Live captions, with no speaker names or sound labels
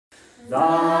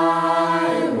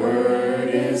Thy word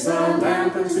is a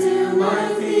lamp unto my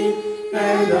feet,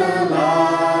 and a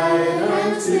light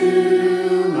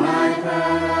unto my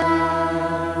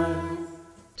path.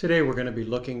 Today we're going to be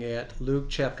looking at Luke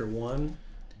chapter 1.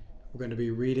 We're going to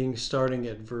be reading starting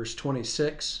at verse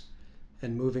 26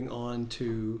 and moving on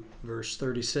to verse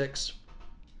 36.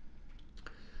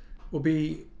 We'll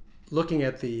be looking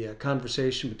at the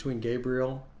conversation between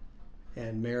Gabriel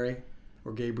and Mary,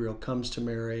 where Gabriel comes to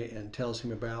Mary and tells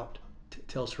her about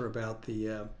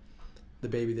the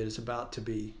baby that is about to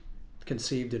be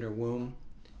conceived in her womb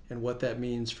and what that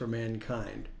means for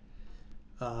mankind.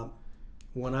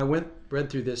 When I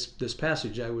read through this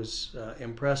passage, I was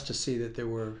impressed to see that there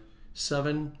were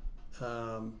 7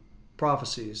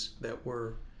 prophecies that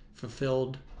were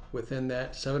fulfilled within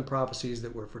that, 7 prophecies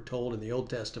that were foretold in the Old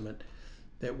Testament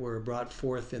that were brought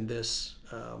forth in this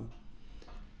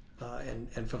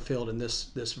and fulfilled in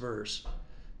this verse,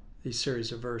 these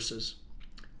series of verses.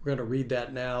 We're going to read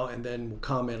that now, and then we'll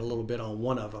comment a little bit on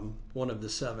one of them, one of the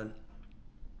 7.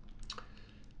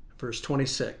 Verse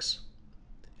 26.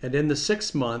 And in the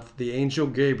 6th month the angel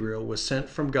Gabriel was sent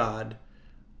from God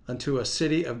unto a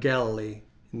city of Galilee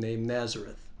named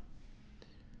Nazareth,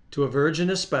 to a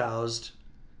virgin espoused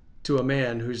to a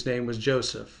man whose name was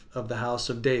Joseph, of the house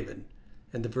of David,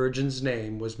 and the virgin's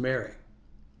name was Mary.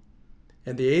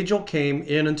 And the angel came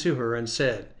in unto her and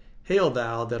said, Hail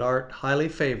thou that art highly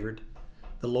favored,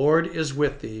 the Lord is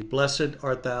with thee, blessed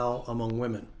art thou among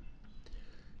women.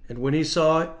 And when she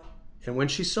saw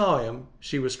him,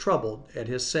 she was troubled at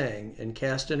his saying, and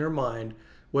cast in her mind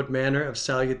what manner of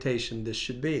salutation this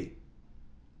should be.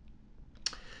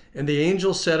 And the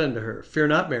angel said unto her, Fear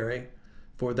not, Mary,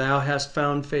 for thou hast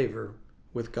found favor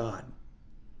with God.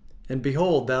 And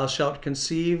behold, thou shalt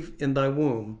conceive in thy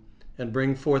womb, and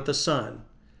bring forth a son,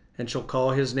 and shall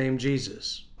call his name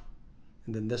Jesus.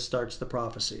 And then this starts the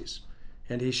prophecies.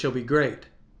 And he shall be great,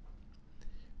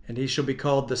 and he shall be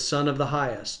called the Son of the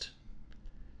Highest.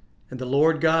 And the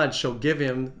Lord God shall give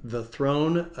him the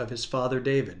throne of his father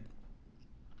David.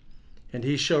 And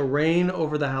he shall reign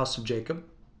over the house of Jacob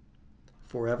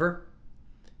forever,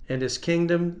 and his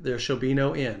kingdom there shall be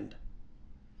no end.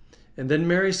 And then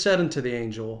Mary said unto the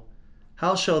angel,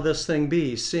 How shall this thing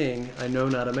be, seeing I know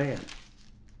not a man?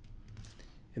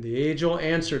 And the angel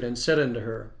answered and said unto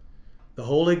her, The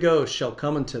Holy Ghost shall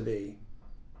come unto thee,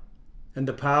 and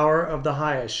the power of the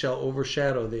Highest shall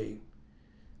overshadow thee.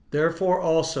 Therefore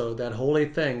also that holy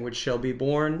thing which shall be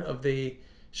born of thee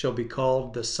shall be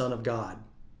called the Son of God.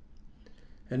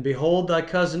 And behold, thy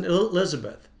cousin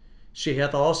Elizabeth, she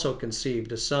hath also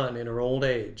conceived a son in her old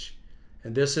age,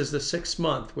 and this is the 6th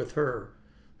month with her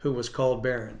who was called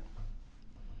barren.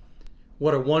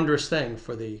 What a wondrous thing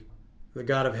for the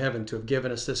God of heaven to have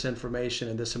given us this information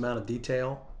in this amount of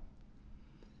detail.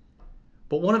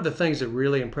 But one of the things that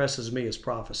really impresses me is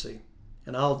prophecy.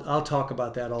 And I'll talk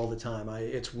about that all the time.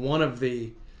 It's one of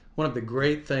the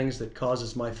great things that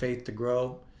causes my faith to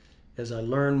grow as I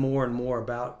learn more and more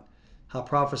about how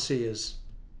prophecy is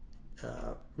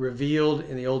revealed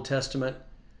in the Old Testament,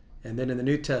 and then in the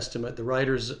New Testament, the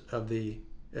writers of the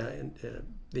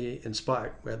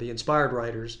inspired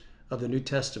writers of the New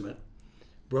Testament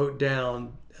wrote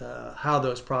down how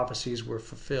those prophecies were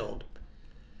fulfilled.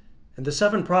 And the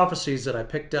 7 prophecies that I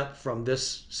picked up from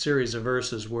this series of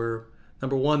verses were,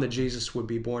 number 1, that Jesus would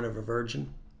be born of a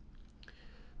virgin.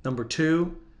 Number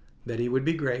 2, that he would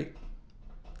be great.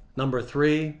 Number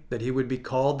 3, that he would be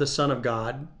called the Son of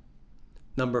God.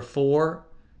 Number 4,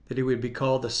 that he would be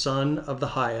called the Son of the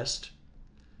Highest.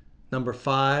 Number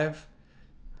 5,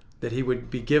 that he would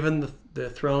be given the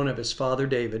throne of his father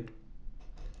David.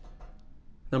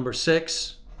 Number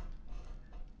 6,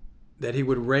 that he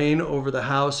would reign over the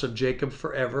house of Jacob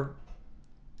forever.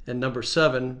 And number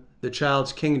 7, the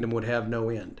child's kingdom would have no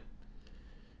end.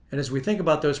 And as we think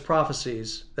about those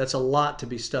prophecies, that's a lot to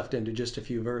be stuffed into just a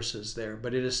few verses there,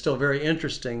 but it is still very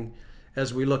interesting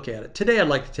as we look at it. Today I'd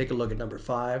like to take a look at number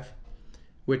 5,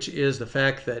 which is the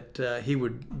fact that he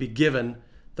would be given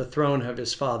the throne of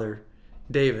his father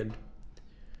David.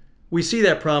 We see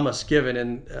that promise given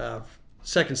in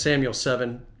 2 Samuel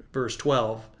 7, verse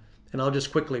 12, and I'll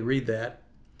just quickly read that.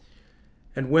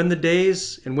 And when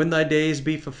thy days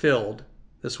be fulfilled,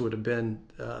 this would have been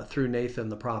through Nathan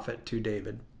the prophet to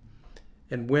David.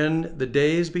 And when the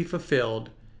days be fulfilled,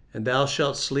 and thou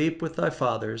shalt sleep with thy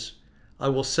fathers, I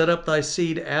will set up thy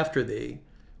seed after thee,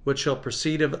 which shall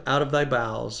proceed out of thy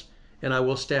bowels, and I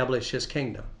will establish his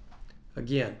kingdom.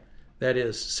 Again, that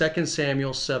is 2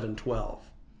 Samuel 7:12.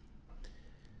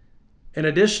 And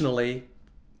additionally,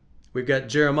 we've got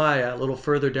Jeremiah a little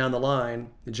further down the line,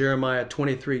 in Jeremiah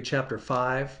 23, chapter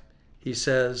 5. He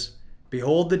says,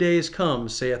 Behold, the days come,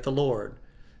 saith the Lord,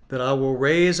 that I will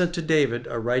raise unto David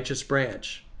a righteous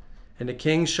branch, and the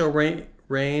king shall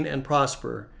reign and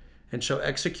prosper, and shall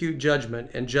execute judgment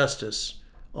and justice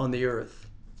on the earth.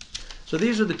 So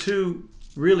these are the two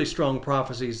really strong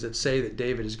prophecies that say that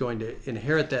David is going to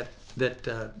inherit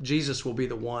that Jesus will be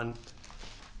the one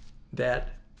that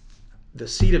the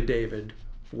seed of David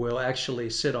will actually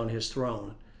sit on his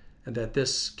throne, and that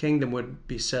this kingdom would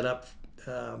be set up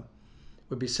in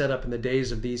the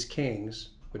days of these kings,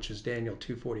 which is Daniel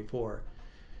 2:44,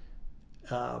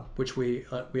 which we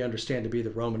understand to be the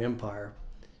Roman Empire,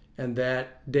 and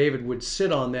that David would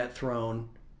sit on that throne,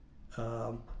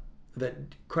 that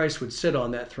Christ would sit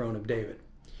on that throne of David.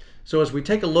 So as we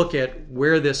take a look at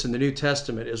where this in the New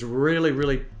Testament is really,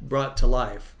 really brought to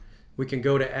life, we can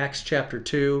go to Acts chapter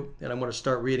 2, and I'm going to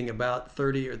start reading about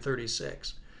 30 or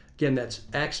 36. Again, that's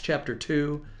Acts chapter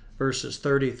 2, verses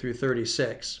 30 through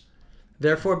 36.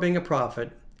 Therefore, being a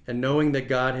prophet, and knowing that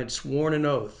God had sworn an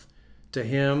oath to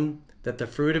him that the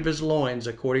fruit of his loins,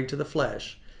 according to the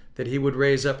flesh, that he would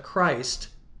raise up Christ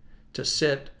to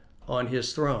sit on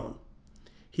his throne.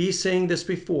 He, saying this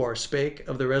before, spake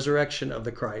of the resurrection of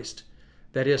the Christ,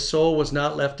 that his soul was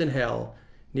not left in hell,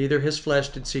 neither his flesh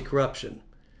did see corruption.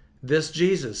 This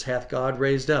Jesus hath God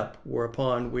raised up,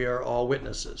 whereupon we are all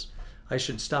witnesses. I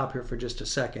should stop here for just a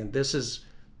second. This is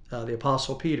the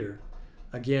Apostle Peter.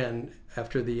 Again,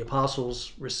 after the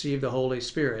apostles received the Holy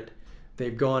Spirit,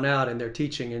 they've gone out and they're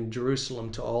teaching in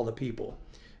Jerusalem to all the people.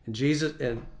 And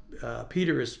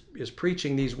Peter is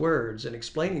preaching these words and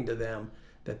explaining to them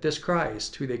that this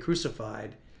Christ, who they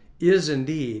crucified, is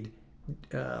indeed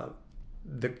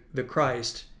the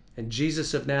Christ, and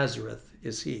Jesus of Nazareth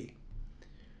is he.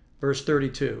 Verse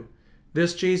 32,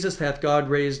 this Jesus hath God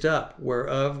raised up,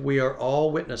 whereof we are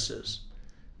all witnesses.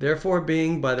 Therefore,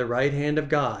 being by the right hand of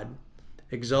God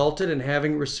exalted, and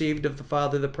having received of the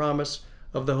Father the promise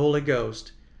of the Holy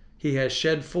Ghost, he has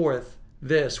shed forth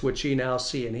this which ye now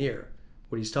see and hear.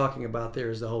 What he's talking about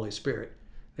there is the Holy Spirit.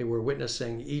 They were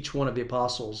witnessing each one of the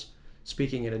apostles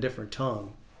speaking in a different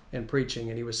tongue and preaching,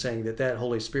 and he was saying that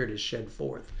Holy Spirit is shed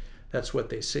forth. That's what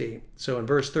they see. So in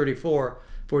verse 34,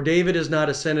 for David is not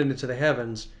ascended into the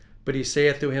heavens, but he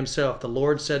saith to himself, the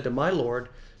Lord said to my Lord,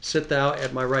 sit thou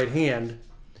at my right hand,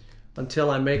 until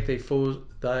I make thy foes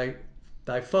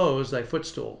thy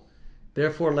footstool.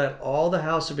 Therefore let all the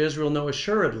house of Israel know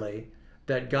assuredly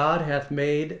that God hath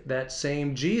made that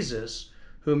same Jesus,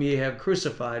 whom ye have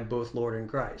crucified, both Lord and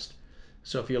Christ.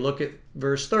 So if you look at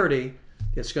verse 30,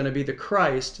 it's going to be the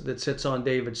Christ that sits on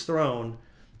David's throne.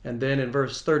 And then in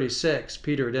verse 36,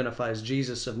 Peter identifies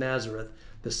Jesus of Nazareth,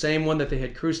 the same one that they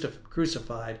had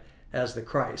crucified, as the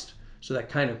Christ. So that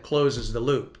kind of closes the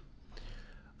loop.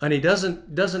 And he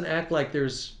doesn't act like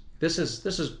this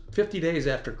is 50 days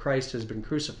after Christ has been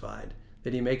crucified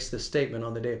that he makes this statement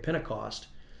on the day of Pentecost.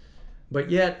 But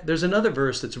yet there's another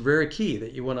verse that's very key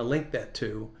that you want to link that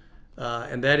to,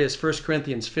 and that is 1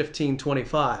 Corinthians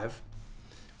 15:25.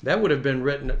 That would have been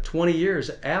written 20 years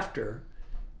after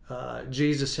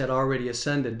Jesus had already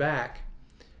ascended back.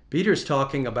 Peter's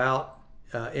talking about,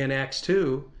 in Acts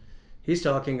 2, he's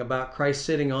talking about Christ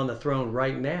sitting on the throne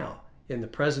right now, in the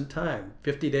present time,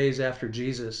 50 days after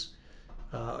Jesus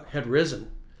had risen.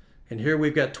 And here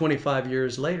we've got 25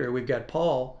 years later, we've got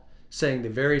Paul saying the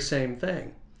very same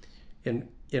thing. In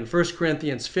 1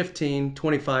 Corinthians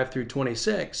 15:25 through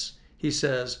 26, he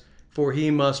says, for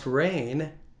he must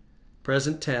reign,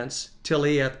 present tense, till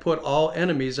he hath put all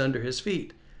enemies under his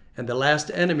feet. And the last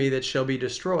enemy that shall be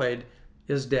destroyed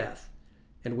is death.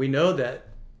 And we know that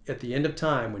at the end of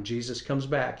time, when Jesus comes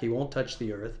back, he won't touch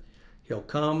the earth. He'll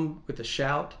come with a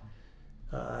shout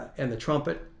and the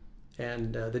trumpet,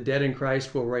 and the dead in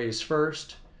Christ will raise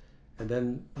first, and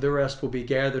then the rest will be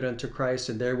gathered unto Christ,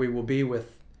 and there we will be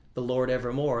with the Lord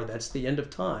evermore. That's the end of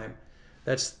time.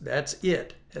 That's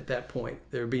it at that point.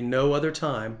 There will be no other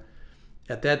time.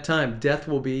 At that time, death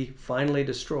will be finally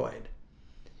destroyed.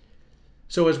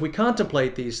 So as we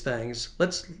contemplate these things,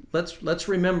 let's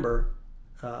remember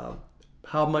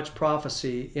how much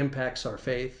prophecy impacts our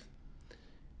faith.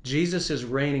 Jesus is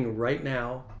reigning right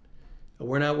now.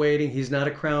 We're not waiting. He's not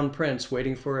a crown prince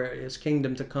waiting for his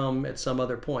kingdom to come at some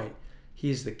other point.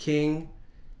 He's the king.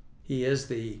 He is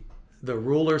the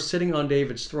ruler sitting on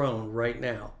David's throne right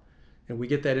now. And we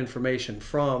get that information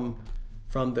from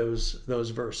those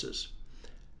verses.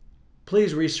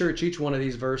 Please research each one of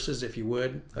these verses if you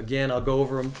would. Again, I'll go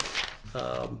over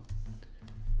them.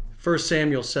 1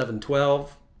 Samuel 7:12,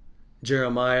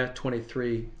 Jeremiah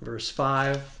 23 verse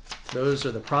 5. Those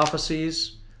are the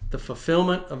prophecies. The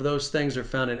fulfillment of those things are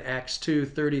found in Acts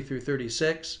 2:30 through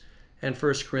 36 and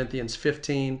 1 Corinthians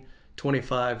 15:25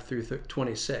 25 through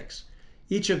 26.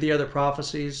 Each of the other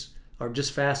prophecies are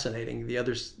just fascinating. The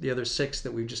other 6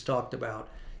 that we've just talked about,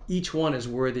 each one is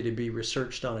worthy to be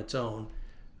researched on its own.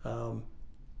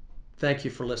 Thank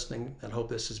you for listening, and hope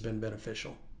this has been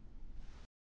beneficial.